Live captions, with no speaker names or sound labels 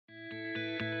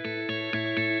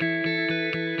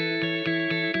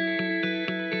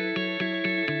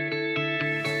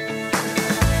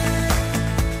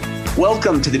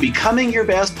Welcome to the Becoming Your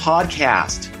Best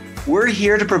podcast. We're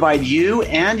here to provide you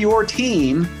and your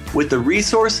team with the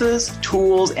resources,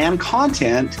 tools, and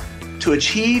content to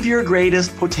achieve your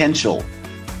greatest potential.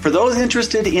 For those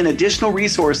interested in additional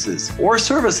resources or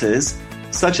services,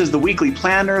 such as the weekly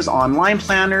planners, online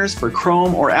planners for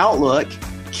Chrome or Outlook,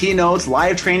 keynotes,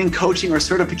 live training, coaching, or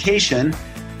certification,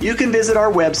 you can visit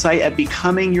our website at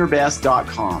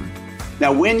becomingyourbest.com.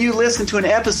 Now, when you listen to an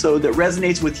episode that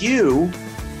resonates with you,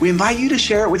 we invite you to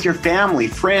share it with your family,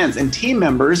 friends, and team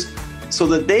members so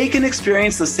that they can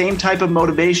experience the same type of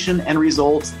motivation and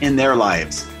results in their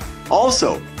lives.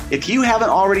 Also, if you haven't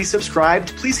already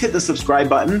subscribed, please hit the subscribe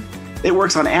button. It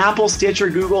works on Apple, Stitcher,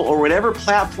 Google, or whatever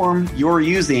platform you're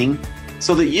using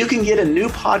so that you can get a new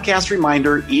podcast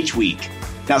reminder each week.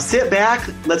 Now sit back,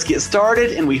 let's get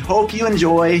started, and we hope you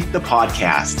enjoy the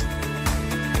podcast.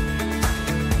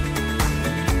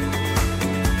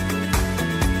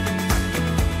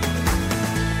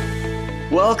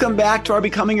 Welcome back to our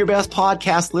Becoming Your Best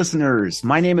podcast listeners.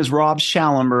 My name is Rob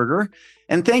Schallenberger,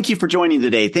 and thank you for joining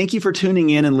today. Thank you for tuning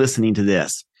in and listening to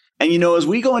this. And as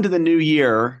we go into the new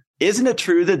year, isn't it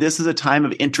true that this is a time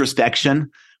of introspection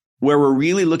where we're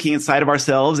really looking inside of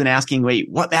ourselves and asking, wait,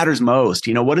 what matters most?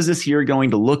 What is this year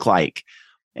going to look like?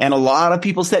 And a lot of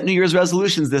people set New Year's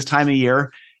resolutions this time of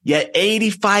year, yet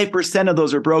 85% of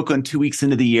those are broken 2 weeks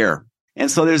into the year.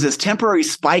 And so there's this temporary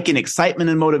spike in excitement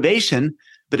and motivation,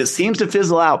 but it seems to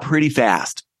fizzle out pretty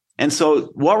fast. And so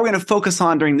what we're going to focus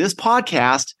on during this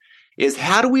podcast is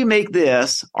how do we make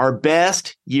this our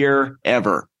best year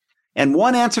ever? And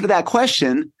one answer to that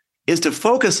question is to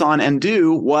focus on and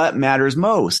do what matters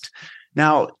most.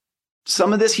 Now,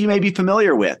 some of this you may be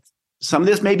familiar with. Some of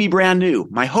this may be brand new.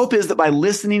 My hope is that by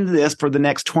listening to this for the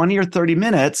next 20 or 30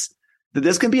 minutes, that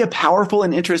this can be a powerful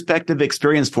and introspective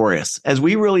experience for us as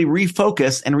we really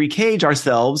refocus and recage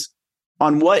ourselves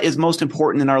on what is most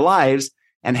important in our lives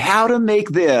and how to make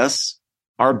this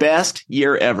our best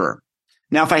year ever.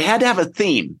 Now, if I had to have a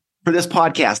theme for this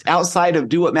podcast outside of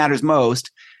do what matters most,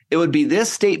 it would be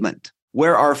this statement: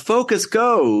 where our focus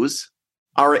goes,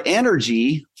 our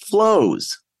energy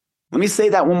flows. Let me say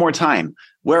that one more time.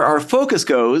 Where our focus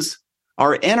goes,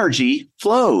 our energy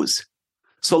flows.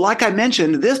 So like I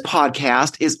mentioned, this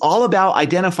podcast is all about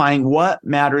identifying what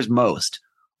matters most.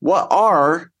 What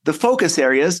are the focus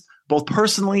areas, both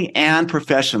personally and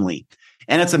professionally?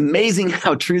 And it's amazing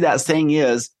how true that saying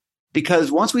is,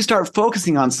 because once we start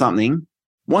focusing on something,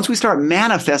 once we start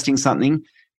manifesting something,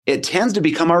 it tends to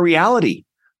become our reality,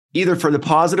 either for the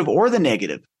positive or the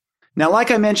negative. Now,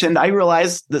 like I mentioned, I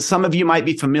realize that some of you might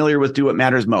be familiar with Do What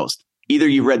Matters Most. Either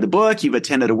you've read the book, you've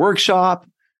attended a workshop,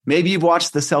 maybe you've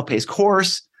watched the self-paced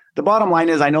course. The bottom line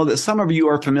is I know that some of you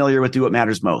are familiar with Do What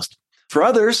Matters Most. For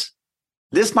others,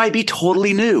 this might be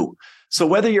totally new. So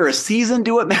whether you're a seasoned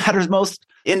Do What Matters Most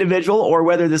individual or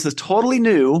whether this is totally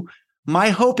new, my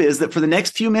hope is that for the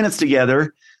next few minutes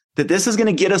together, that this is going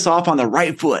to get us off on the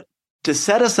right foot to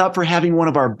set us up for having one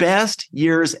of our best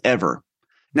years ever.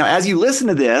 Now, as you listen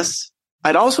to this,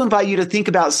 I'd also invite you to think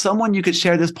about someone you could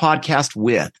share this podcast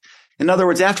with. In other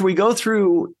words, after we go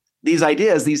through these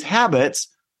ideas, these habits,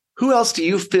 who else do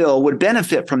you feel would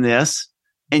benefit from this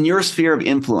in your sphere of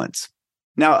influence?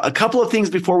 Now, a couple of things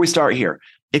before we start here.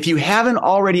 If you haven't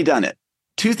already done it,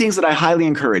 2 things that I highly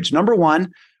encourage. Number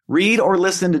 1, read or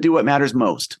listen to Do What Matters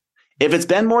Most. If it's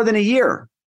been more than a year,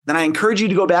 then I encourage you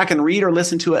to go back and read or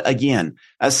listen to it again,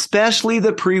 especially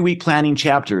the pre-week planning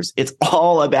chapters. It's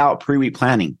all about pre-week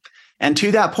planning. And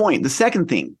to that point, the second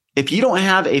thing, if you don't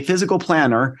have a physical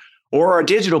planner or a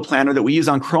digital planner that we use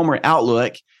on Chrome or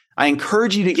Outlook, I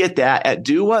encourage you to get that at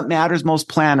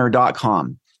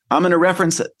dowhatmattersmostplanner.com. I'm going to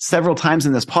reference it several times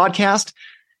in this podcast.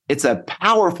 It's a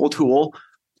powerful tool.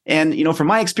 And, from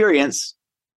my experience,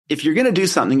 if you're going to do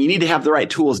something, you need to have the right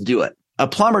tools to do it. A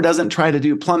plumber doesn't try to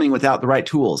do plumbing without the right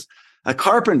tools. A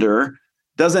carpenter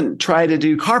doesn't try to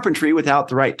do carpentry without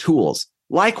the right tools.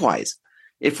 Likewise,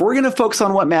 if we're going to focus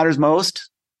on what matters most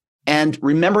and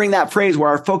remembering that phrase where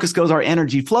our focus goes, our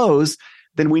energy flows,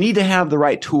 then we need to have the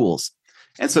right tools.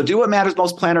 And so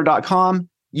dowhatmattersmostplanner.com,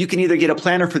 you can either get a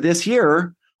planner for this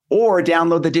year or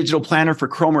download the digital planner for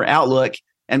Chrome or Outlook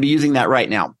and be using that right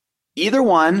now. Either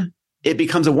one, it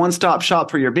becomes a one-stop shop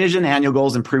for your vision, annual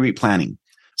goals, and pre-week planning.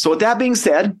 So with that being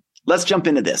said, let's jump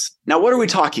into this. Now, what are we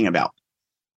talking about?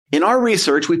 In our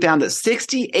research, we found that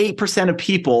 68% of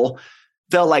people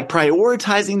felt like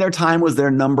prioritizing their time was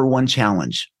their number one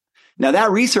challenge. Now,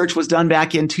 that research was done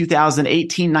back in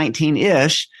 2018,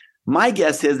 19-ish. My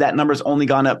guess is that number's only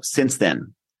gone up since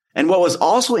then. And what was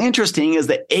also interesting is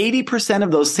that 80%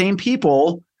 of those same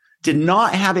people did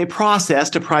not have a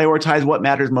process to prioritize what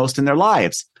matters most in their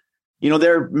lives.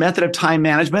 Their method of time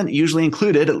management usually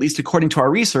included, at least according to our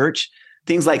research,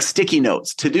 things like sticky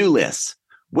notes, to-do lists,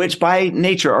 which by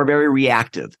nature are very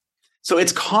reactive. So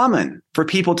it's common for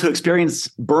people to experience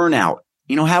burnout,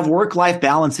 have work-life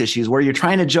balance issues where you're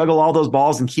trying to juggle all those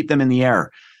balls and keep them in the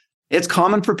air. It's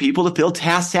common for people to feel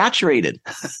task saturated.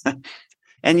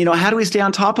 And, how do we stay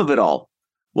on top of it all?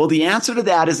 Well, the answer to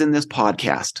that is in this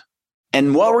podcast.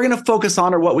 And what we're going to focus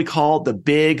on are what we call the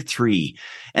big three.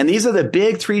 And these are the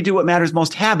big three do what matters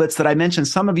most habits that I mentioned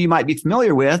some of you might be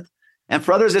familiar with. And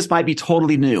for others, this might be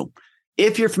totally new.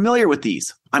 If you're familiar with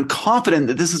these, I'm confident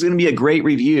that this is going to be a great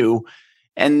review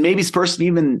and maybe spur some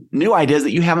even new ideas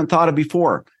that you haven't thought of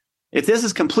before. If this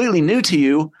is completely new to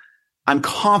you, I'm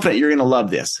confident you're going to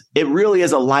love this. It really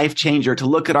is a life changer to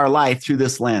look at our life through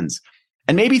this lens.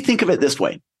 And maybe think of it this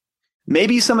way.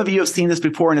 Maybe some of you have seen this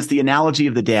before, and it's the analogy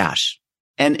of the dash.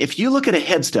 And if you look at a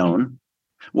headstone,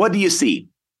 what do you see?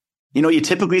 You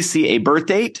typically see a birth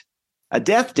date, a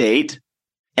death date,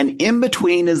 and in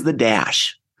between is the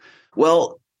dash.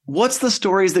 Well, what's the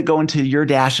stories that go into your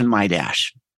dash and my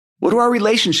dash? What do our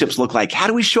relationships look like? How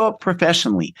do we show up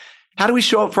professionally? How do we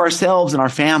show up for ourselves and our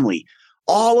family?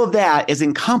 All of that is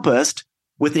encompassed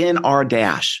within our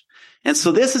dash. And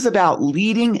so this is about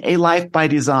leading a life by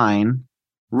design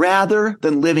rather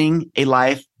than living a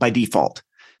life by default.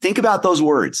 Think about those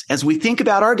words. As we think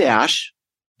about our dash,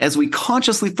 as we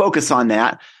consciously focus on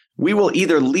that, we will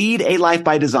either lead a life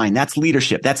by design. That's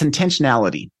leadership. That's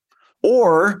intentionality.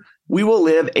 Or we will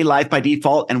live a life by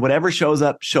default, and whatever shows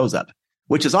up,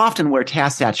 which is often where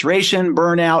task saturation,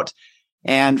 burnout,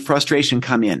 and frustration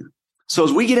come in. So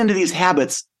as we get into these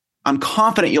habits, I'm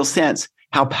confident you'll sense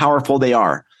how powerful they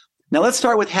are. Now let's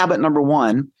start with habit number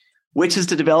 1, which is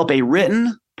to develop a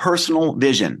written personal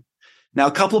vision. Now,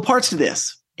 a couple of parts to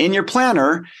this. In your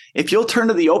planner, if you'll turn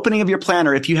to the opening of your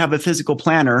planner, if you have a physical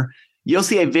planner, you'll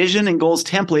see a vision and goals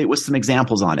template with some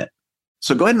examples on it.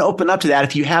 So go ahead and open up to that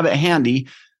if you have it handy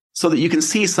so that you can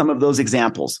see some of those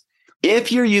examples.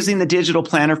 If you're using the digital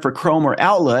planner for Chrome or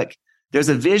Outlook, there's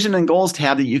a vision and goals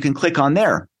tab that you can click on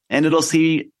there, and it'll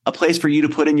see a place for you to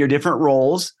put in your different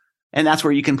roles, and that's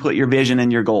where you can put your vision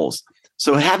and your goals.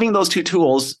 So having those two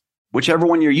tools, whichever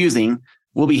one you're using,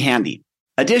 will be handy.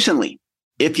 Additionally,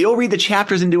 if you'll read the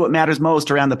chapters in Do What Matters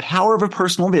Most around the power of a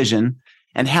personal vision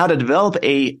and how to develop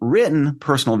a written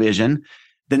personal vision,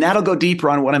 then that'll go deeper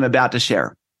on what I'm about to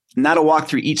share. And that'll walk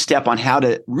through each step on how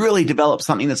to really develop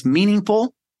something that's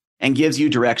meaningful and gives you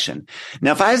direction.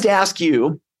 Now, if I was to ask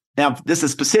you, now this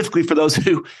is specifically for those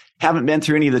who haven't been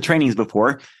through any of the trainings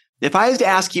before, if I was to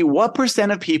ask you what %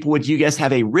 of people would you guess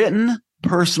have a written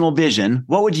personal vision,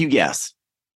 what would you guess?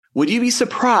 Would you be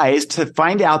surprised to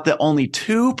find out that only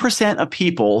 2% of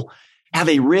people have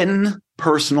a written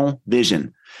personal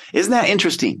vision? Isn't that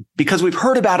interesting? Because we've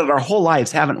heard about it our whole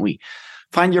lives, haven't we?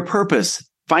 Find your purpose,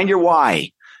 find your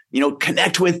why,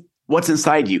 connect with what's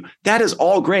inside you. That is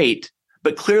all great,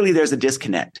 but clearly there's a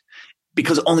disconnect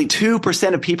because only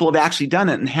 2% of people have actually done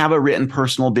it and have a written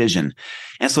personal vision.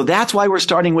 And so that's why we're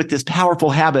starting with this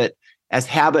powerful habit as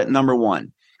habit number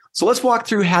 1. So let's walk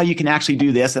through how you can actually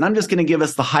do this. And I'm just going to give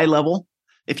us the high level.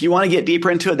 If you want to get deeper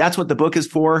into it, that's what the book is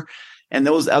for and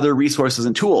those other resources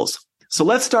and tools. So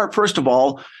let's start, first of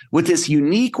all, with this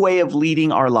unique way of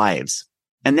leading our lives.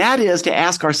 And that is to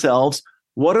ask ourselves,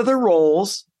 what are the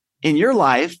roles in your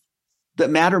life that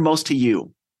matter most to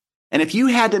you? And if you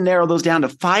had to narrow those down to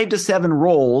 5 to 7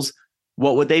 roles,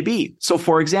 what would they be? So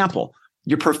for example,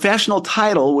 your professional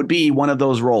title would be one of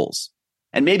those roles.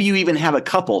 And maybe you even have a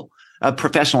couple of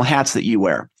professional hats that you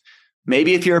wear.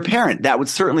 Maybe if you're a parent, that would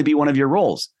certainly be one of your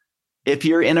roles. If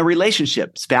you're in a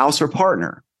relationship, spouse or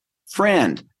partner,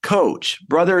 friend, coach,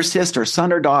 brother or sister,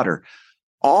 son or daughter,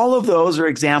 all of those are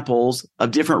examples of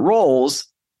different roles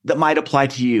that might apply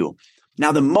to you.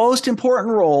 Now, the most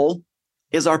important role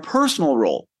is our personal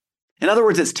role. In other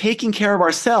words, it's taking care of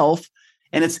ourselves.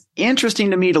 And it's interesting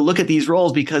to me to look at these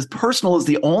roles because personal is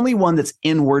the only one that's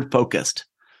inward focused.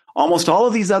 Almost all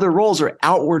of these other roles are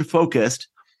outward focused.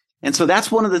 And so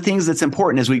that's one of the things that's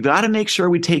important is we've got to make sure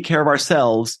we take care of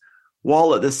ourselves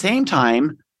while at the same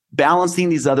time balancing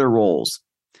these other roles.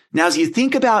 Now, as you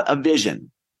think about a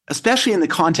vision, especially in the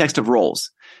context of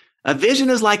roles, a vision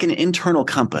is like an internal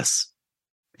compass.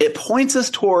 It points us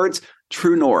towards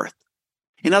true north.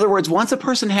 In other words, once a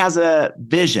person has a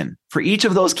vision for each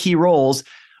of those key roles,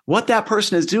 what that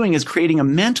person is doing is creating a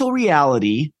mental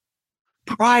reality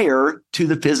prior to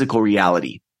the physical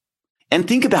reality. And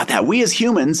think about that. We as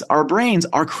humans, our brains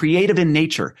are creative in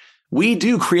nature. We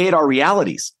do create our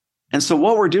realities. And so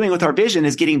what we're doing with our vision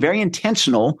is getting very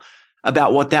intentional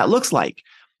about what that looks like.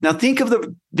 Now think of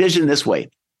the vision this way.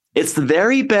 It's the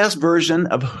very best version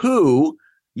of who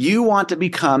you want to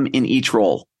become in each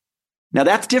role. Now,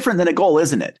 that's different than a goal,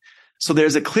 isn't it? So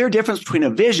there's a clear difference between a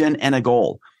vision and a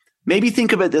goal. Maybe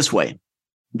think of it this way.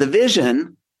 The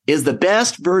vision is the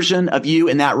best version of you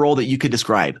in that role that you could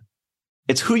describe.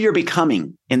 It's who you're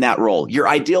becoming in that role, your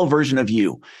ideal version of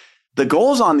you. The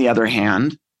goals, on the other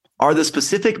hand, are the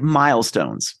specific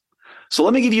milestones. So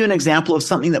let me give you an example of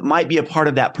something that might be a part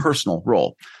of that personal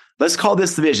role. Let's call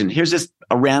this the vision. Here's just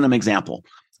a random example.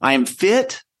 I am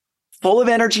fit, full of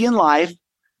energy in life,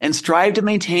 and strive to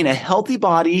maintain a healthy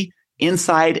body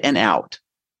inside and out.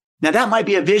 Now that might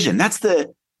be a vision.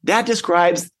 That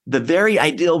describes the very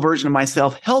ideal version of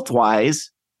myself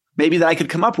health-wise, maybe that I could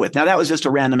come up with. Now that was just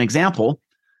a random example.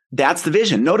 That's the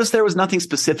vision. Notice there was nothing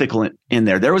specific in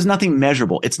there. There was nothing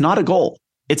measurable. It's not a goal.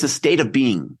 It's a state of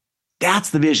being. That's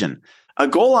the vision. A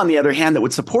goal, on the other hand, that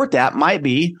would support that might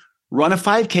be run a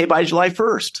 5K by July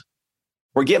 1st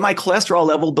or get my cholesterol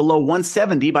level below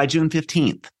 170 by June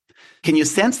 15th. Can you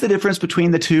sense the difference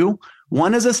between the two?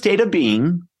 One is a state of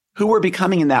being, who we're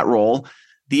becoming in that role.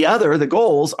 The other, the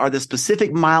goals, are the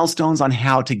specific milestones on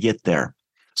how to get there.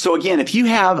 So again, if you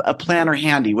have a planner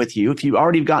handy with you, if you've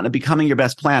already gotten to becoming your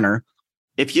best planner,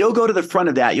 if you'll go to the front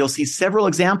of that, you'll see several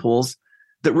examples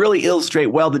that really illustrate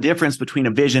well the difference between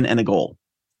a vision and a goal.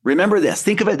 Remember this.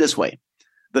 Think of it this way.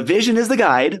 The vision is the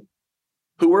guide,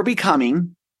 who we're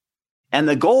becoming, and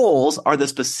the goals are the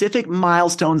specific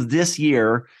milestones this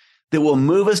year that will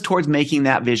move us towards making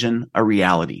that vision a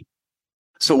reality.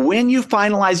 So when you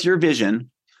finalize your vision,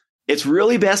 it's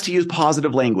really best to use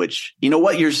positive language. You know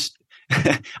what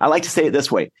I like to say it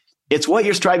this way. It's what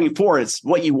you're striving for. It's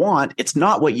what you want. It's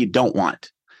not what you don't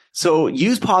want. So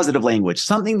use positive language,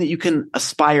 something that you can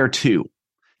aspire to.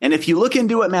 And if you look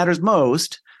into what matters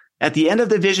most, at the end of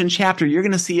the vision chapter, you're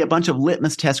going to see a bunch of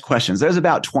litmus test questions. There's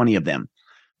about 20 of them.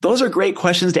 Those are great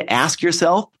questions to ask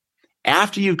yourself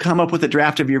after you've come up with a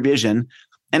draft of your vision.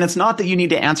 And it's not that you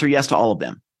need to answer yes to all of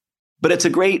them, but it's a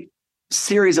great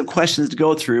series of questions to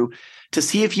go through to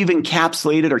see if you've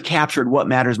encapsulated or captured what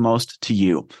matters most to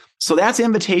you. So that's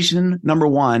invitation number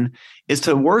one, is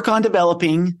to work on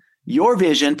developing your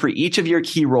vision for each of your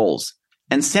key roles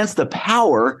and sense the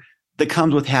power that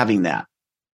comes with having that.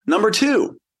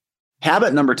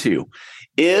 Habit number two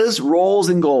is roles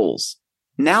and goals.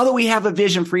 Now that we have a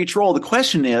vision for each role, the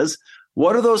question is,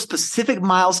 what are those specific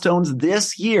milestones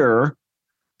this year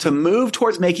to move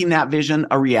towards making that vision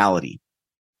a reality?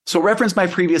 So reference my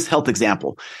previous health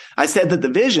example. I said that the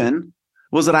vision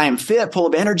was that I am fit, full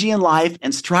of energy in life,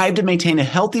 and strive to maintain a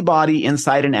healthy body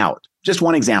inside and out. Just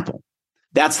one example.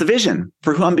 That's the vision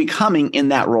for who I'm becoming in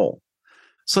that role.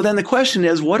 So then the question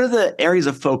is, what are the areas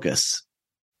of focus,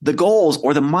 the goals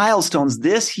or the milestones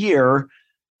this year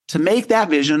to make that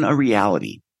vision a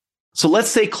reality? So let's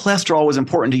say cholesterol was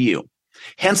important to you.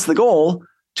 Hence the goal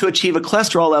to achieve a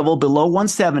cholesterol level below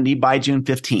 170 by June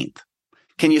 15th.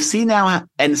 Can you see now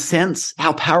and sense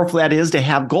how powerful that is to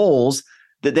have goals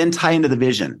that then tie into the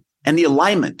vision and the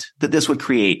alignment that this would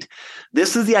create?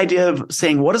 This is the idea of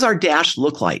saying, what does our dash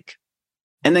look like?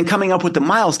 And then coming up with the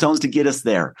milestones to get us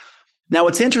there. Now,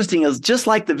 what's interesting is just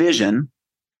like the vision,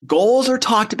 goals are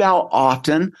talked about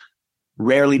often,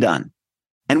 rarely done.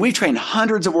 And we've trained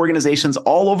hundreds of organizations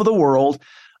all over the world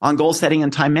on goal setting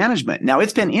and time management. Now,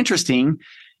 it's been interesting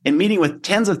in meeting with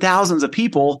tens of thousands of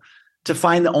people to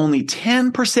find that only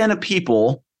 10% of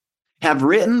people have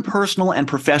written personal and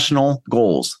professional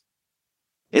goals.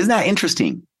 Isn't that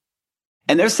interesting?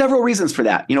 And there's several reasons for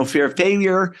that. Fear of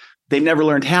failure, they've never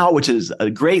learned how, which is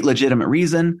a great legitimate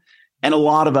reason, and a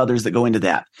lot of others that go into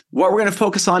that. What we're going to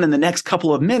focus on in the next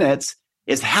couple of minutes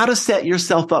is how to set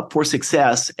yourself up for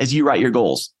success as you write your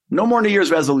goals. No more New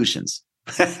Year's resolutions.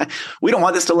 We don't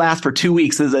want this to last for 2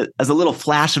 weeks as a little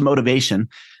flash of motivation.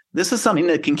 This is something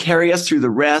that can carry us through the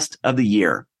rest of the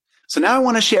year. So now I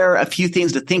want to share a few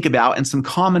things to think about and some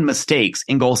common mistakes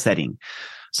in goal setting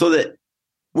so that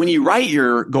when you write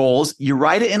your goals, you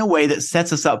write it in a way that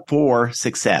sets us up for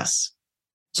success.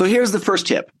 So here's the first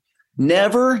tip.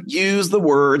 Never use the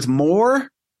words more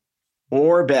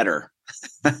or better.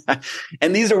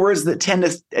 And these are words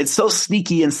that it's so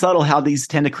sneaky and subtle how these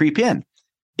tend to creep in.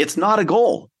 It's not a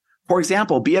goal. For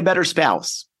example, be a better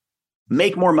spouse,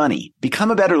 make more money,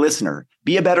 become a better listener,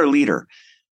 be a better leader.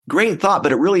 Great thought,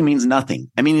 but it really means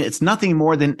nothing. It's nothing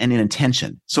more than an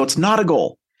intention. So it's not a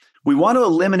goal. We want to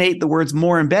eliminate the words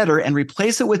more and better and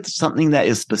replace it with something that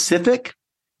is specific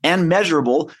and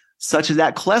measurable, such as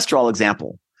that cholesterol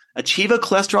example. Achieve a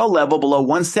cholesterol level below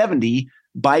 170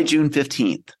 by June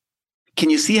 15th. Can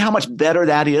you see how much better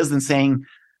that is than saying,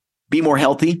 be more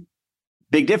healthy?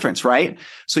 Big difference, right?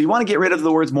 So you want to get rid of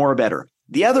the words more or better.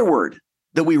 The other word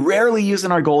that we rarely use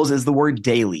in our goals is the word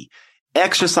daily.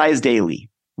 Exercise daily.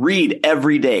 Read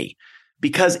every day.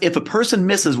 Because if a person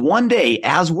misses one day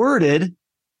as worded,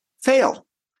 fail.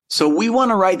 So we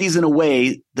want to write these in a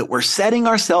way that we're setting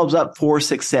ourselves up for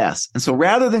success. And so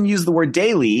rather than use the word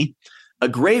daily, a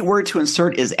great word to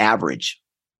insert is average.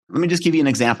 Let me just give you an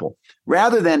example.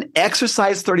 Rather than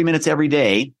exercise 30 minutes every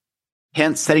day,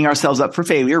 hence setting ourselves up for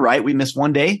failure, right? We miss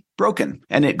one day, broken.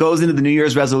 And it goes into the New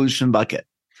Year's resolution bucket.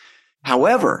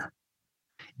 However,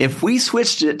 if we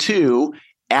switched it to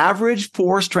average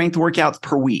 4 strength workouts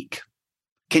per week,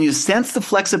 can you sense the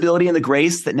flexibility and the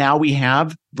grace that now we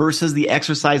have versus the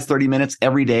exercise 30 minutes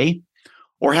every day?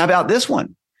 Or how about this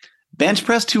one? Bench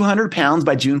press 200 pounds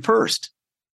by June 1st.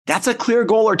 That's a clear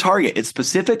goal or target. It's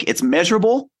specific. It's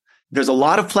measurable. There's a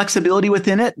lot of flexibility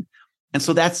within it. And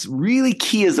so that's really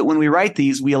key, is that when we write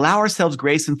these, we allow ourselves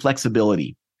grace and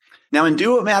flexibility. Now, in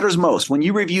Do What Matters Most, when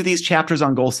you review these chapters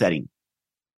on goal setting,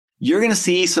 you're going to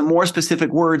see some more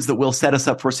specific words that will set us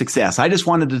up for success. I just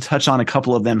wanted to touch on a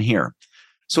couple of them here.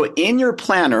 So in your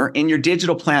planner, in your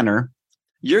digital planner,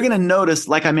 you're going to notice,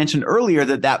 like I mentioned earlier,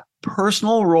 that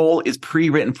personal role is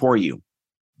pre-written for you.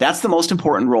 That's the most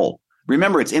important role.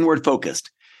 Remember, it's inward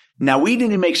focused. Now, we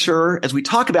need to make sure, as we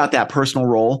talk about that personal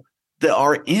role, that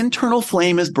our internal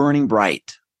flame is burning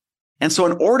bright. And so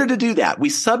in order to do that, we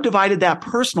subdivided that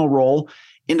personal role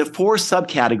into 4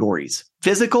 subcategories: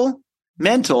 physical,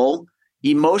 mental,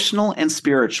 emotional, and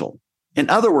spiritual. In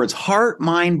other words, heart,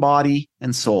 mind, body,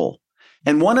 and soul.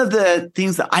 And one of the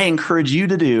things that I encourage you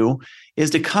to do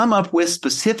is to come up with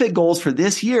specific goals for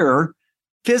this year,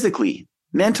 physically,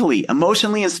 mentally,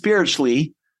 emotionally, and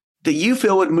spiritually, that you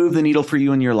feel would move the needle for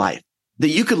you in your life, that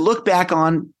you could look back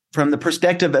on from the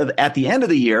perspective of at the end of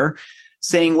the year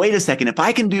saying, wait a second, if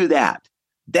I can do that,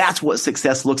 that's what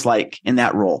success looks like in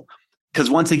that role.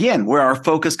 Because once again, where our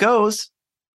focus goes,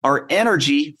 our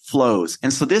energy flows.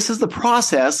 And so this is the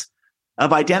process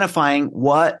of identifying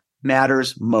what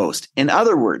matters most. In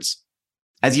other words,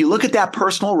 as you look at that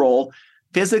personal role,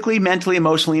 physically, mentally,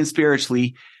 emotionally, and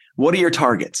spiritually, what are your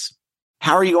targets?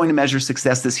 How are you going to measure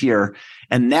success this year?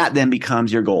 And that then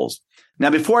becomes your goals. Now,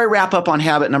 before I wrap up on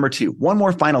habit number 2, one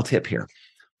more final tip here.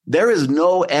 There is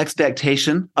no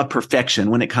expectation of perfection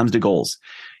when it comes to goals.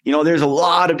 You know, there's a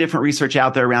lot of different research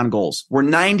out there around goals. We're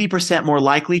 90% more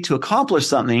likely to accomplish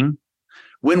something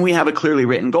when we have a clearly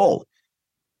written goal.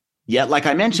 Yet, like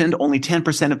I mentioned, only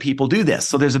 10% of people do this.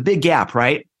 So there's a big gap,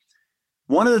 right?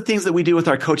 One of the things that we do with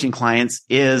our coaching clients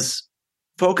is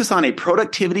focus on a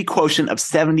productivity quotient of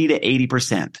 70 to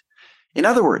 80%. In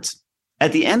other words,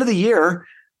 at the end of the year,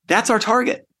 that's our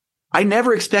target. I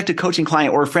never expect a coaching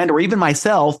client or a friend or even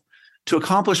myself to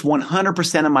accomplish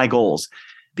 100% of my goals,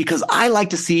 because I like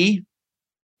to see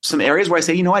some areas where I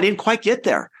say, I didn't quite get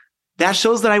there. That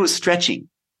shows that I was stretching.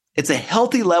 It's a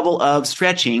healthy level of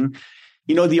stretching.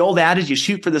 The old adage, you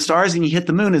shoot for the stars and you hit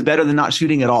the moon, is better than not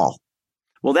shooting at all.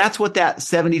 Well, that's what that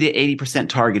 70 to 80%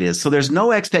 target is. So there's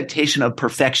no expectation of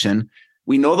perfection.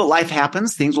 We know that life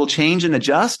happens, things will change and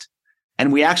adjust,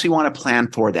 and we actually want to plan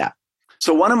for that.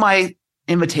 So one of my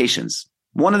invitations,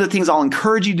 one of the things I'll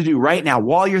encourage you to do right now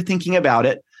while you're thinking about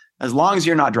it, as long as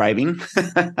you're not driving,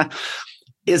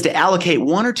 is to allocate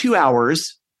 1 or 2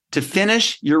 hours to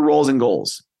finish your roles and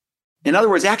goals. In other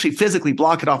words, actually physically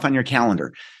block it off on your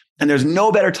calendar. And there's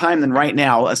no better time than right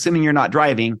now, assuming you're not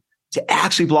driving, to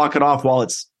actually block it off while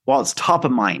it's top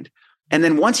of mind. And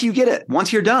then once you get it,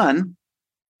 once you're done,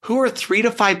 who are 3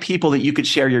 to 5 people that you could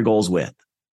share your goals with?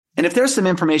 And if there's some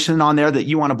information on there that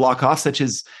you want to block off, such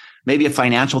as maybe a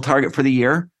financial target for the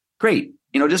year, great.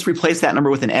 Just replace that number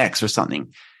with an X or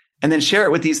something. And then share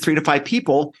it with these 3 to 5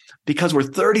 people, because we're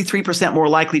 33% more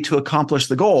likely to accomplish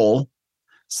the goal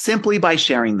simply by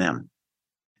sharing them.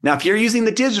 Now, if you're using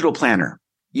the digital planner,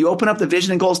 you open up the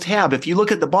Vision and Goals tab. If you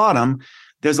look at the bottom,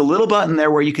 there's a little button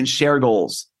there where you can share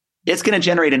goals. It's going to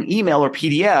generate an email or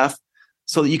PDF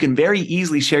so that you can very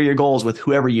easily share your goals with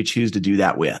whoever you choose to do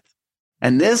that with.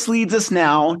 And this leads us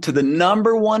now to the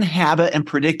number 1 habit and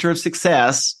predictor of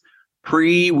success,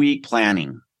 pre-week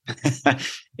planning.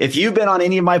 If you've been on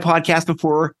any of my podcasts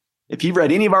before, if you've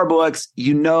read any of our books,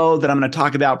 you know that I'm going to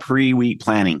talk about pre-week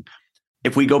planning.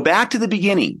 If we go back to the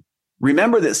beginning,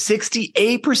 remember that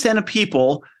 68% of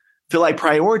people feel like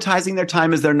prioritizing their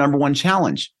time is their number 1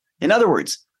 challenge. In other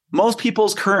words, most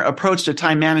people's current approach to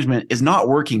time management is not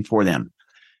working for them.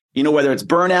 Whether it's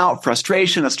burnout,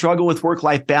 frustration, a struggle with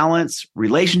work-life balance,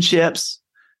 relationships,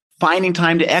 finding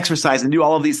time to exercise and do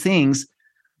all of these things,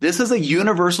 this is a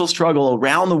universal struggle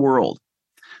around the world.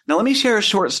 Now, let me share a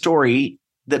short story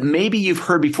that maybe you've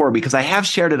heard before, because I have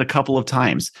shared it a couple of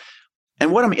times.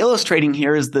 And what I'm illustrating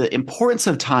here is the importance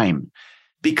of time.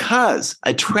 Because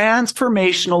a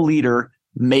transformational leader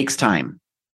makes time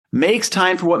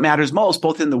for what matters most,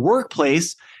 both in the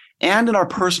workplace and in our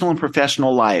personal and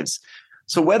professional lives.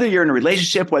 So whether you're in a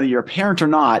relationship, whether you're a parent or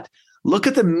not, look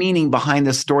at the meaning behind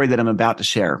this story that I'm about to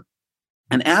share.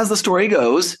 And as the story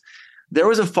goes, there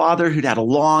was a father who'd had a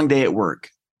long day at work.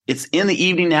 It's in the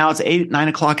evening now. It's 9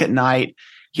 o'clock at night.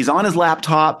 He's on his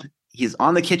laptop. He's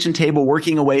on the kitchen table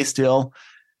working away still.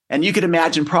 And you could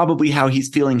imagine probably how he's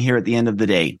feeling here at the end of the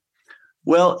day.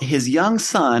 Well, his young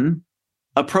son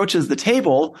approaches the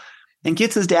table and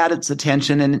gets his dad's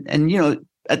attention. And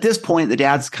at this point, the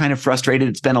dad's kind of frustrated.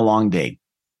 It's been a long day.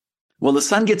 Well, the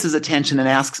son gets his attention and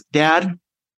asks, "Dad,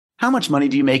 how much money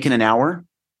do you make in an hour?"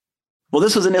 Well,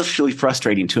 this was initially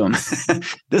frustrating to him.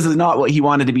 This is not what he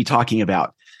wanted to be talking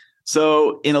about.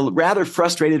 So in a rather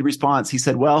frustrated response, he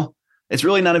said, "Well, it's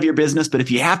really none of your business, but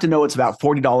if you have to know, it's about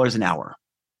 $40 an hour."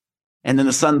 And then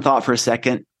the son thought for a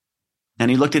second, and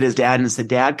he looked at his dad and said,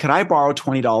 "Dad, could I borrow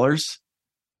 $20?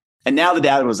 And now the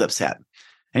dad was upset.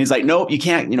 And he's like, "Nope, you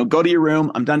can't, go to your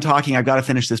room. I'm done talking. I've got to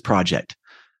finish this project."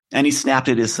 And he snapped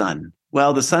at his son.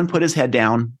 Well, the son put his head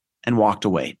down and walked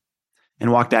away and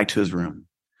walked back to his room.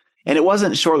 And it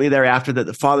wasn't shortly thereafter that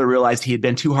the father realized he had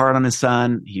been too hard on his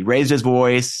son. He raised his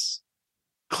voice.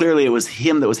 Clearly, it was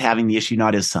him that was having the issue,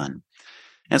 not his son.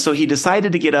 And so he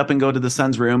decided to get up and go to the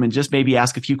son's room and just maybe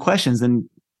ask a few questions and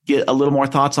get a little more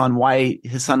thoughts on why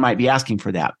his son might be asking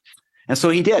for that. And so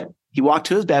he did. He walked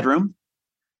to his bedroom.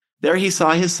 There he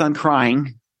saw his son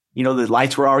crying. The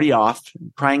lights were already off,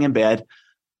 crying in bed.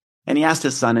 And he asked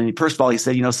his son, and first of all, he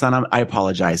said, "Son, I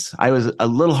apologize. I was a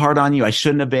little hard on you. I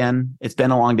shouldn't have been. It's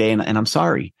been a long day, and I'm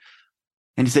sorry."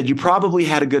 And he said, "You probably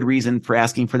had a good reason for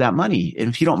asking for that money. And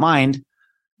if you don't mind,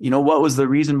 what was the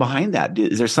reason behind that?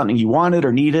 Is there something you wanted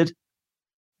or needed?"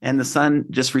 And the son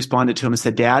just responded to him and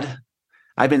said, "Dad,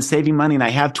 I've been saving money and I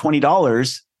have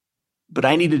 $20, but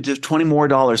I needed just $20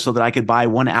 more so that I could buy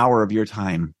 1 hour of your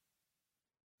time."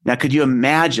 Now, could you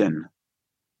imagine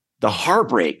the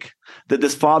heartbreak that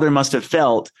this father must have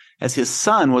felt as his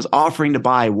son was offering to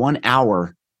buy 1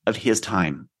 hour of his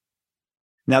time?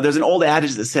 Now, there's an old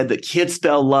adage that said that kids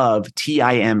spell love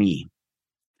T-I-M-E.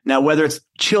 Now, whether it's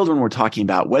children we're talking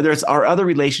about, whether it's our other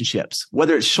relationships,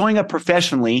 whether it's showing up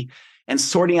professionally and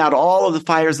sorting out all of the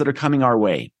fires that are coming our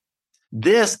way,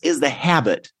 this is the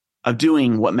habit of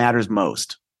doing what matters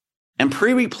most. And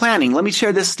pre-week planning, let me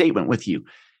share this statement with you,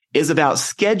 is about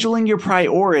scheduling your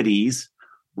priorities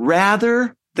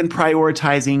rather than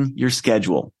prioritizing your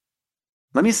schedule.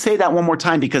 Let me say that one more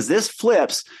time because this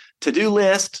flips to-do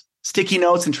list, sticky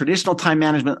notes, and traditional time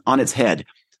management on its head.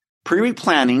 Pre-week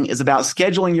planning is about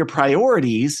scheduling your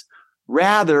priorities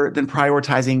rather than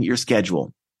prioritizing your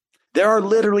schedule. There are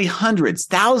literally hundreds,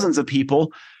 thousands of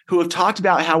people who have talked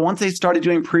about how once they started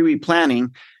doing pre-week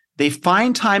planning, they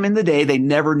find time in the day they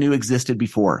never knew existed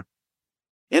before.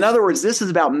 In other words, this is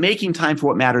about making time for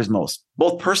what matters most,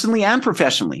 both personally and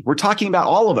professionally. We're talking about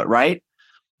all of it, right?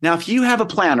 Now, if you have a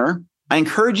planner, I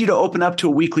encourage you to open up to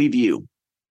a weekly view.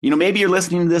 Maybe you're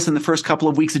listening to this in the first couple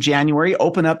of weeks of January,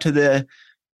 open up to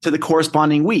the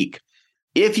corresponding week.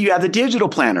 If you have the digital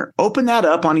planner, open that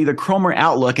up on either Chrome or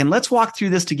Outlook, and let's walk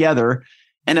through this together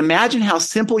and imagine how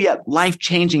simple yet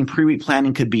life-changing pre-week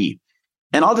planning could be.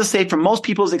 And I'll just say from most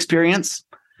people's experience,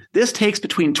 this takes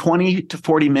between 20 to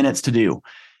 40 minutes to do.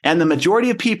 And the majority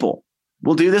of people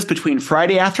will do this between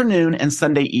Friday afternoon and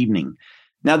Sunday evening.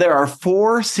 Now, there are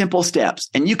 4 simple steps,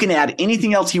 and you can add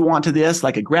anything else you want to this,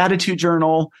 like a gratitude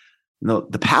journal,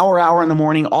 the power hour in the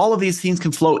morning. All of these things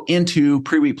can flow into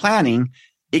pre-week planning.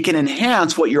 It can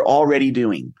enhance what you're already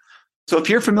doing. So if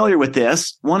you're familiar with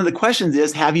this, one of the questions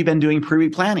is, have you been doing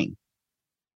pre-week planning?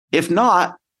 If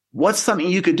not, what's something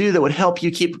you could do that would help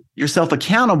you keep yourself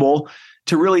accountable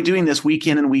to really doing this week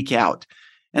in and week out?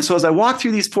 And so as I walk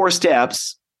through these 4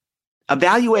 steps,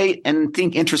 evaluate and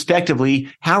think introspectively,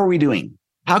 how are we doing?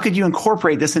 How could you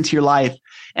incorporate this into your life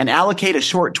and allocate a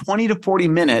short 20 to 40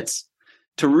 minutes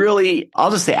to really,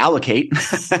 I'll just say allocate,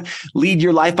 lead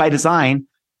your life by design,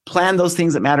 plan those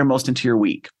things that matter most into your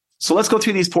week. So let's go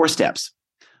through these 4 steps.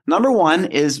 Number 1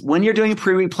 is when you're doing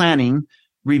pre-week planning,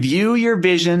 review your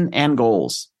vision and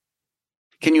goals.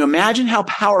 Can you imagine how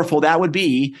powerful that would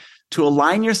be to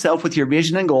align yourself with your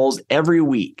vision and goals every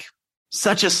week?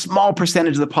 Such a small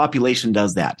percentage of the population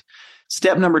does that.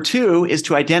 Step number 2 is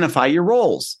to identify your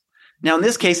roles. Now, in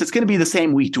this case, it's going to be the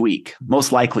same week to week,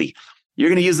 most likely. You're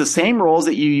going to use the same roles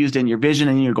that you used in your vision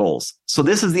and your goals. So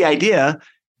this is the idea,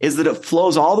 is that it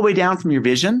flows all the way down from your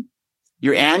vision,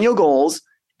 your annual goals,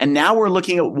 and now we're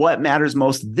looking at what matters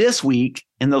most this week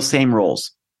in those same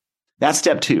roles. That's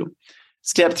step 2.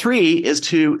 Step 3 is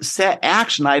to set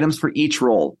action items for each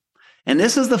role. And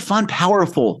this is the fun,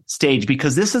 powerful stage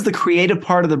because this is the creative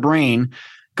part of the brain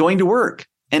going to work.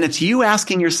 And it's you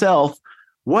asking yourself,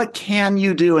 what can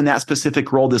you do in that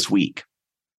specific role this week?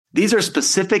 These are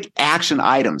specific action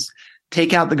items.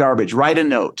 Take out the garbage, write a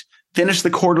note, finish the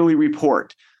quarterly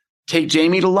report, take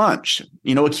Jamie to lunch,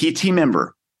 a key team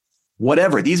member,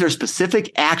 whatever. These are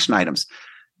specific action items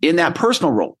in that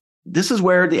personal role. This is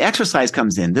where the exercise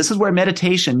comes in. This is where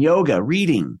meditation, yoga,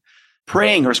 reading,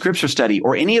 praying, or scripture study,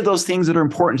 or any of those things that are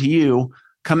important to you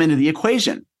come into the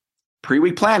equation.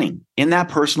 Pre-week planning in that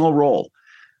personal role.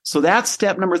 So that's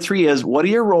step number 3 is what are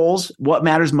your roles? What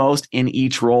matters most in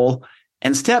each role?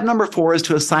 And step number 4 is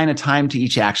to assign a time to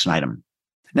each action item.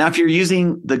 Now, if you're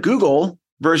using the Google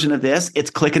version of this, it's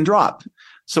click and drop.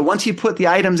 So once you put the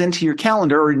items into your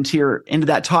calendar or into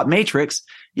that top matrix,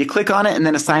 you click on it and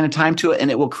then assign a time to it,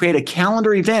 and it will create a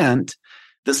calendar event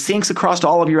that syncs across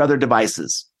all of your other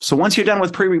devices. So once you're done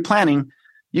with pre-week planning,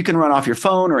 you can run off your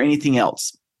phone or anything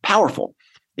else. Powerful.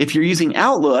 If you're using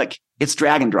Outlook, it's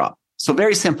drag and drop. So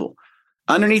very simple.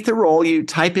 Underneath the role, you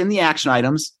type in the action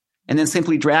items and then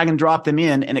simply drag and drop them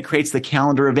in, and it creates the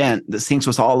calendar event that syncs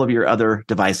with all of your other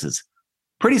devices.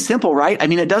 Pretty simple, right? I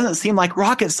mean, it doesn't seem like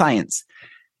rocket science.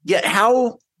 Yet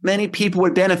how many people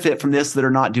would benefit from this that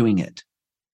are not doing it?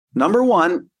 Number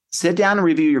 1, sit down and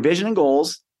review your vision and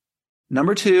goals.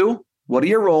 Number 2, what are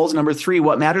your roles? Number 3,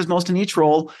 what matters most in each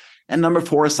role? And number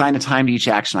 4, assign a time to each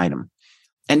action item.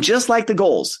 And just like the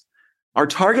goals, our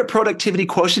target productivity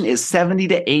quotient is 70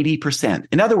 to 80%.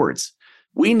 In other words,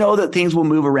 we know that things will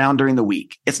move around during the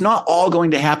week. It's not all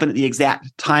going to happen at the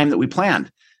exact time that we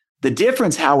planned. The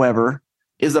difference, however,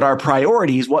 is that our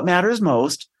priorities, what matters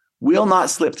most, will not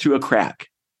slip through a crack.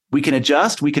 We can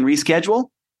adjust, we can reschedule,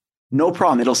 no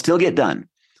problem. It'll still get done.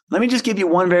 Let me just give you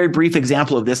one very brief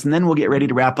example of this, and then we'll get ready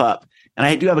to wrap up. And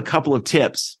I do have a couple of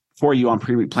tips for you on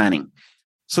pre-week planning.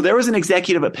 So there was an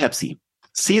executive at Pepsi,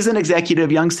 seasoned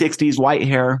executive, young 60s, white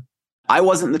hair. I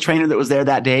wasn't the trainer that was there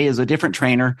that day. It was a different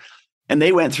trainer. And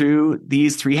they went through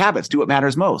these 3 habits, do what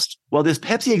matters most. Well, this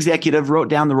Pepsi executive wrote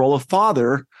down the role of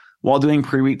father while doing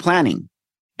pre-week planning.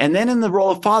 And then in the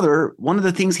role of father, one of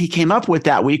the things he came up with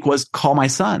that week was call my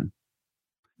son.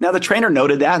 Now, the trainer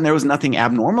noted that, and there was nothing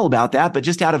abnormal about that. But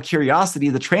just out of curiosity,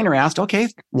 the trainer asked, okay,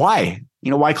 why?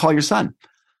 Why call your son?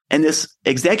 And this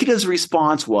executive's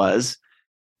response was,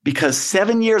 because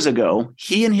 7 years ago,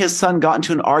 he and his son got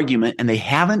into an argument and they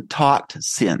haven't talked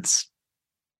since.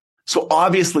 So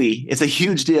obviously, it's a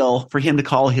huge deal for him to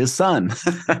call his son.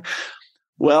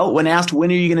 Well, when asked,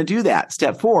 when are you going to do that?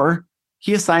 Step 4,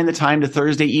 he assigned the time to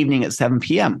Thursday evening at 7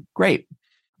 p.m. Great.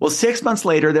 Well, 6 months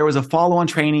later, there was a follow-on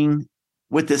training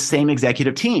with this same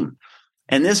executive team.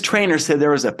 And this trainer said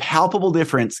there was a palpable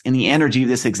difference in the energy of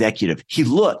this executive. He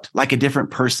looked like a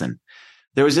different person.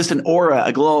 There was just an aura,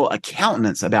 a glow, a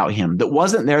countenance about him that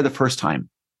wasn't there the first time.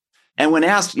 And when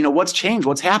asked, what's changed?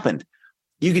 What's happened?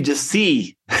 You could just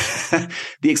see the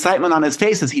excitement on his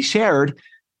face as he shared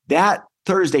that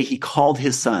Thursday he called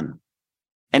his son.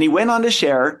 And he went on to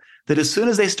share that as soon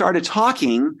as they started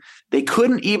talking, they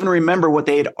couldn't even remember what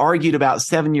they had argued about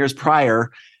 7 years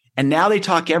prior. And now they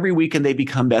talk every week and they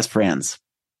become best friends.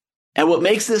 And what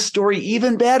makes this story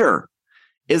even better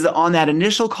is that on that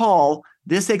initial call,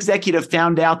 this executive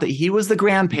found out that he was the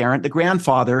grandparent, the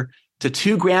grandfather to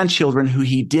 2 grandchildren who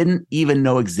he didn't even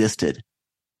know existed.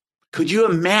 Could you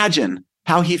imagine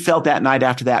how he felt that night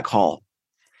after that call?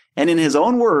 And in his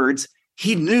own words,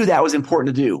 he knew that was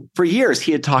important to do. For years,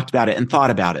 he had talked about it and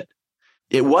thought about it.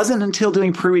 It wasn't until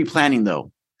doing pre-week planning,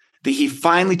 though, that he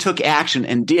finally took action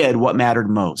and did what mattered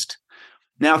most.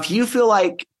 Now, if you feel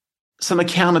like some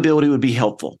accountability would be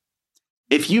helpful,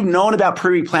 if you've known about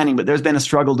pre-week planning, but there's been a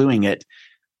struggle doing it,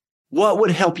 what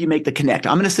would help you make the connect?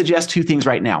 I'm going to suggest 2 things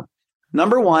right now.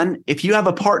 Number 1, if you have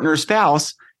a partner or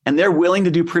spouse and they're willing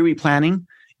to do pre-week planning,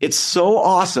 it's so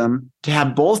awesome to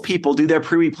have both people do their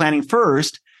pre-week planning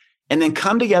first and then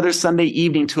come together Sunday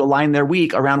evening to align their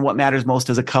week around what matters most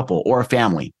as a couple or a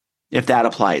family, if that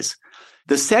applies.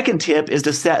 The second tip is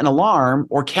to set an alarm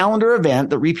or calendar event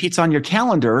that repeats on your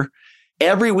calendar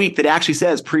every week that actually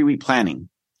says pre-week planning.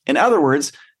 In other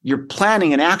words, you're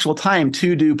planning an actual time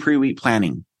to do pre-week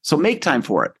planning. So make time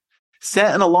for it.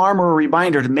 Set an alarm or a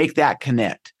reminder to make that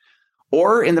connect.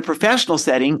 Or in the professional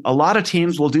setting, a lot of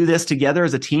teams will do this together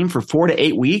as a team for 4 to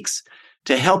 8 weeks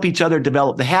to help each other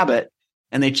develop the habit.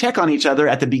 And they check on each other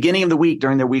at the beginning of the week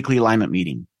during their weekly alignment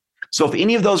meeting. So if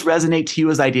any of those resonate to you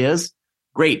as ideas,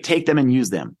 great, take them and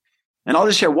use them. And I'll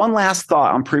just share one last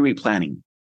thought on pre-week planning.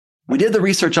 We did the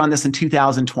research on this in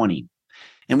 2020,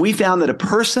 and we found that a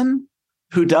person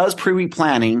who does pre-week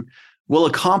planning will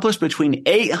accomplish between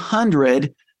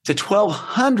 800 to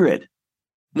 1,200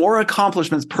 more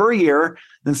accomplishments per year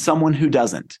than someone who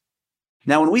doesn't.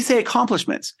 Now, when we say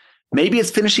accomplishments, maybe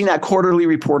it's finishing that quarterly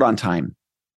report on time.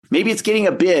 Maybe it's getting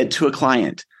a bid to a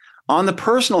client. On the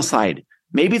personal side,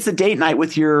 maybe it's a date night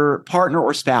with your partner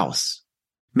or spouse.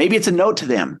 Maybe it's a note to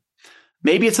them.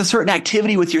 Maybe it's a certain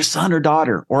activity with your son or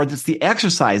daughter, or it's the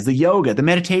exercise, the yoga, the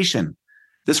meditation,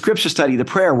 the scripture study, the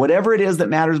prayer, whatever it is that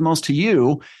matters most to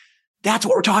you. That's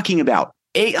what we're talking about.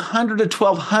 800 to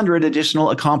 1,200 additional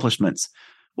accomplishments.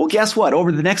 Well, guess what?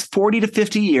 Over the next 40 to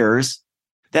 50 years,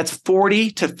 that's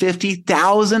 40 to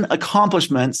 50,000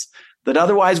 accomplishments that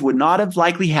otherwise would not have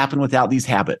likely happened without these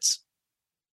habits.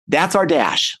 That's our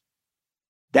dash.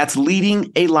 That's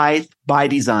leading a life by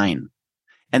design.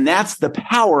 And that's the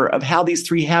power of how these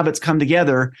three habits come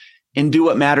together and do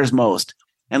what matters most.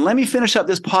 And let me finish up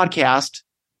this podcast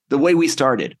the way we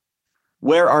started.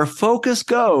 Where our focus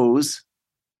goes,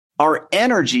 our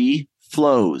energy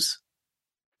flows.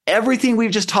 Everything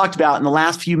we've just talked about in the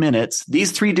last few minutes,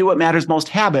 these three do what matters most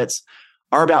habits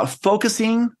are about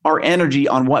focusing our energy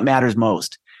on what matters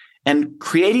most. And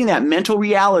creating that mental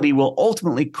reality will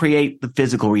ultimately create the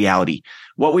physical reality.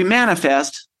 What we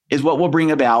manifest is what we'll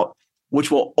bring about, which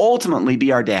will ultimately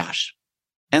be our dash.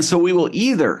 And so we will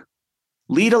either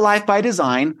lead a life by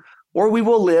design or we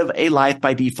will live a life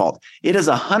by default. It is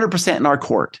 100% in our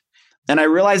court. And I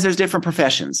realize there's different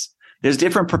professions. There's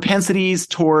different propensities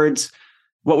towards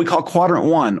what we call quadrant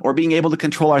one, or being able to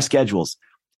control our schedules.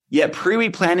 Yet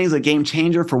pre-week planning is a game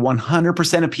changer for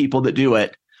 100% of people that do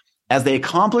it, as they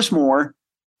accomplish more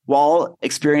while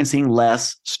experiencing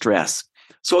less stress.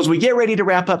 So as we get ready to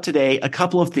wrap up today, a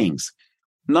couple of things.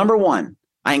 Number one,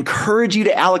 I encourage you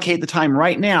to allocate the time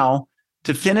right now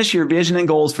to finish your vision and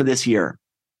goals for this year.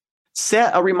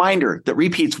 Set a reminder that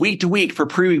repeats week to week for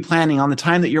pre-week planning on the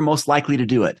time that you're most likely to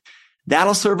do it.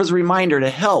 That'll serve as a reminder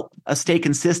to help us stay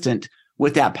consistent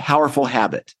with that powerful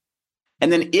habit.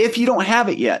 And then if you don't have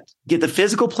it yet, get the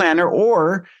physical planner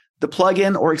or the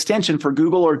plugin or extension for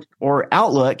Google or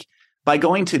Outlook by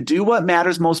going to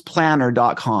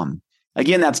dowhatmattersmostplanner.com.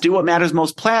 Again, that's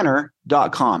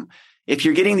dowhatmattersmostplanner.com. If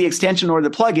you're getting the extension or the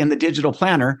plugin, the digital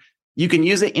planner, you can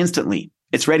use it instantly.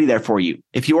 It's ready there for you.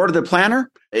 If you order the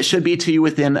planner, it should be to you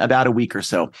within about a week or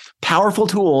so. Powerful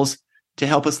tools to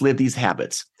help us live these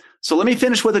habits. So let me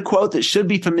finish with a quote that should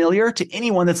be familiar to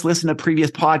anyone that's listened to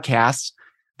previous podcasts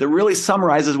that really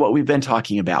summarizes what we've been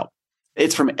talking about.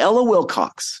 It's from Ella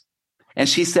Wilcox. And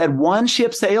she said, "One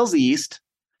ship sails east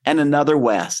and another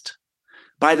west.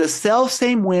 By the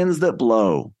selfsame winds that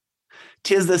blow,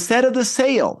 'tis the set of the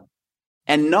sail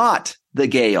and not the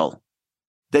gale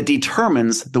that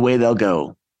determines the way they'll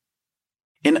go."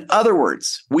 In other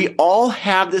words, we all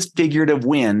have this figurative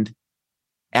wind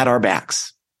at our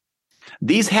backs.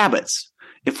 These habits,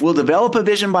 if we'll develop a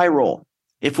vision by role,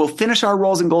 if we'll finish our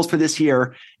roles and goals for this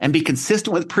year and be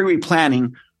consistent with pre-week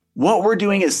planning, what we're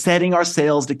doing is setting our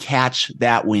sails to catch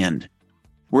that wind.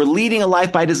 We're leading a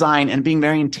life by design and being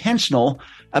very intentional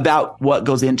about what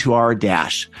goes into our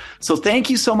dash. So thank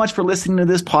you so much for listening to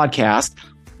this podcast.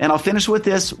 And I'll finish with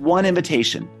this one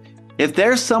invitation. If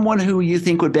there's someone who you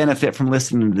think would benefit from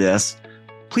listening to this,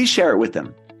 please share it with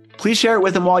them. Please share it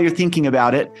with them while you're thinking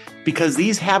about it, because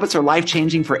these habits are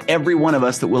life-changing for every one of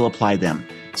us that will apply them.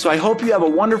 So I hope you have a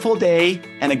wonderful day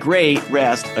and a great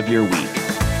rest of your week.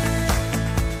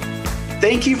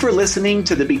 Thank you for listening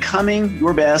to the Becoming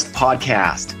Your Best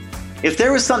podcast. If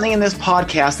there was something in this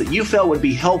podcast that you felt would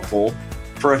be helpful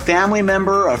for a family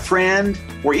member, a friend,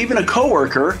 or even a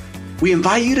coworker, we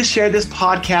invite you to share this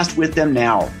podcast with them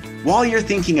now while you're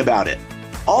thinking about it.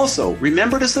 Also,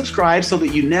 remember to subscribe so that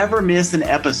you never miss an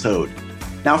episode.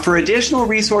 Now, for additional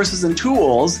resources and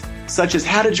tools, such as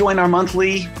how to join our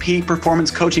monthly peak performance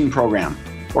coaching program,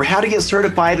 or how to get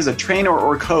certified as a trainer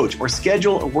or coach, or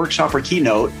schedule a workshop or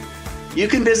keynote, you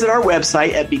can visit our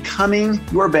website at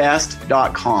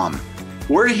becomingyourbest.com.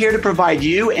 We're here to provide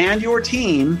you and your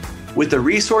team with the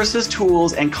resources,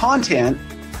 tools, and content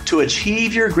to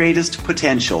achieve your greatest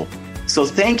potential. So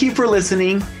thank you for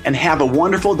listening and have a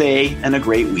wonderful day and a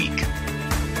great week.